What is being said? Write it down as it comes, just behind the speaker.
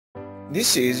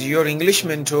This is your English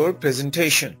Mentor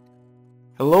presentation.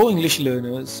 Hello English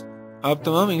learners. आप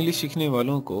तमाम English सीखने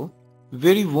वालों को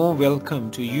very warm welcome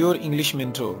to your English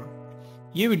Mentor.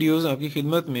 ये वीडियोस आपकी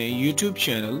खिदमत में YouTube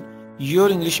channel Your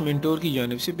English Mentor की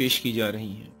जानिब से पेश की जा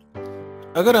रही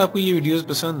हैं। अगर आपको ये वीडियोस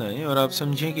पसंद आए और आप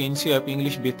समझें कि इनसे आपकी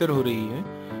इंग्लिश बेहतर हो रही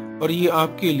है और ये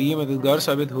आपके लिए मददगार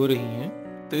साबित हो रही हैं,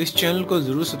 तो इस चैनल को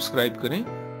ज़रूर सब्सक्राइब करें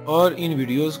और इन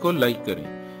वीडियोस को लाइक करें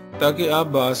ताकि आप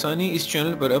बआसानी इस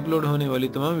चैनल पर अपलोड होने वाली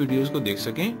तमाम वीडियोस को देख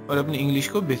सकें और अपनी इंग्लिश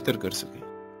को बेहतर कर सकें।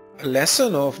 A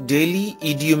lesson of daily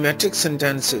idiomatic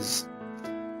sentences.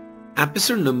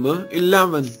 Episode number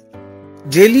 11.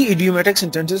 Daily idiomatic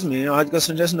sentences में आज का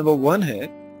सेंटेंस नंबर 1 है,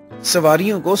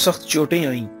 सवारियों को सख्त चोटें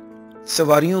आईं।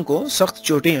 सवारियों को सख्त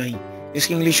चोटें आईं।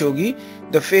 इसकी इंग्लिश होगी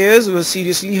The fares were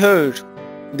seriously hurt.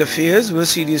 The fares were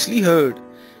seriously hurt.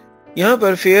 यहाँ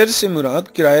पर फेयर से मुराद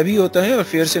किराया भी होता है और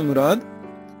फेयर से मुराद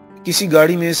किसी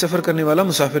गाड़ी में सफर करने वाला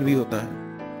मुसाफिर भी होता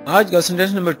है। आज का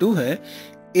सेंटेंस नंबर 2 है,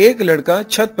 एक लड़का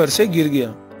छत पर से गिर गया।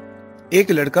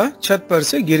 एक लड़का छत पर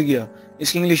से गिर गया।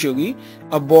 इसकी इंग्लिश होगी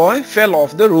A boy fell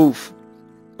off the roof.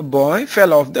 A boy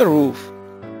fell off the roof.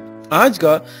 आज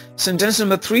का सेंटेंस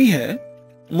नंबर 3 है,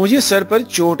 मुझे सर पर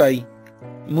चोट आई।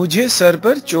 मुझे सर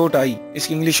पर चोट आई।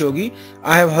 इसकी इंग्लिश होगी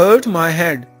I have hurt my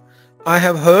head. I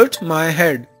have hurt my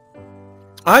head.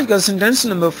 आज का सेंटेंस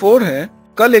नंबर 4 है,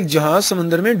 कल एक जहाज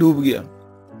समंदर में डूब गया।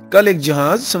 कल एक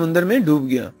जहाज समंदर में डूब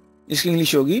गया। इसकी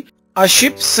इंग्लिश होगी A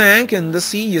ship sank in the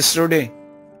sea yesterday.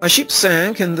 A ship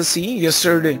sank in the sea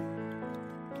yesterday.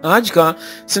 आज का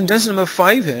सेंटेंस नंबर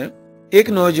 5 है, एक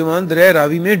नौजवान दरिया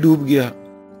रावी में डूब गया।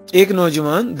 एक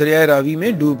नौजवान दरिया रावी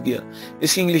में डूब गया।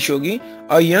 इसकी इंग्लिश होगी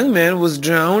A young man was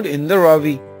drowned in the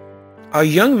Ravi. A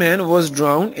young man was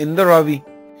drowned in the Ravi.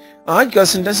 आज का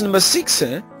सेंटेंस नंबर 6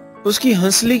 है, उसकी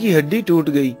हंसली की हड्डी टूट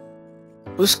गई।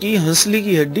 उसकी हंसली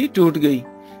की हड्डी टूट गई।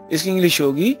 इसकी इंग्लिश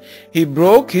होगी He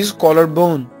broke his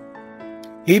collarbone.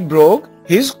 He broke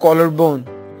his collarbone.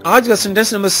 आज का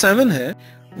सेंटेंस नंबर 7 है,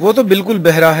 वो तो बिल्कुल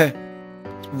बहरा है।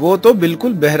 वो तो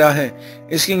बिल्कुल बहरा है।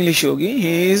 इसकी इंग्लिश होगी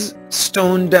He is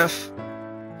stone deaf.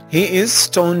 He is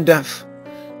stone deaf.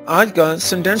 आज का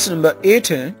सेंटेंस नंबर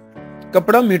 8 है,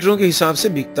 कपड़ा मीटरों के हिसाब से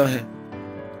बिकता है।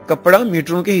 कपड़ा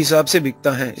मीटरों के हिसाब से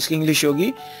बिकता है। इसकी इंग्लिश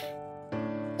होगी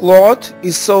Cloth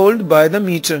is sold by the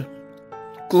meter.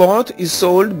 Cloth is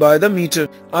sold by the meter.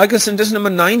 आज का सेंटेंस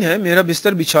नंबर 9 है, मेरा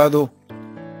बिस्तर बिछा दो।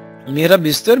 मेरा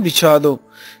बिस्तर बिछा दो।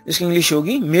 इसकी इंग्लिश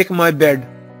होगी Make my bed.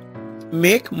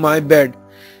 Make my bed.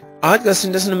 आज का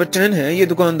सेंटेंस नंबर 10 है, ये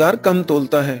दुकानदार कम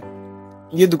तोलता है।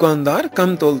 ये दुकानदार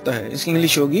कम तोलता है। इसकी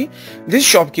इंग्लिश होगी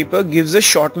This shopkeeper gives a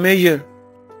short measure.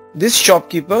 This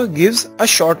shopkeeper gives a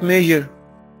short measure.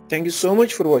 Thank you so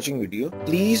much for watching video.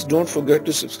 Please don't forget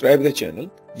to subscribe the channel.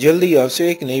 जल्दी आपसे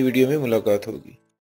एक नई वीडियो में मुलाकात होगी।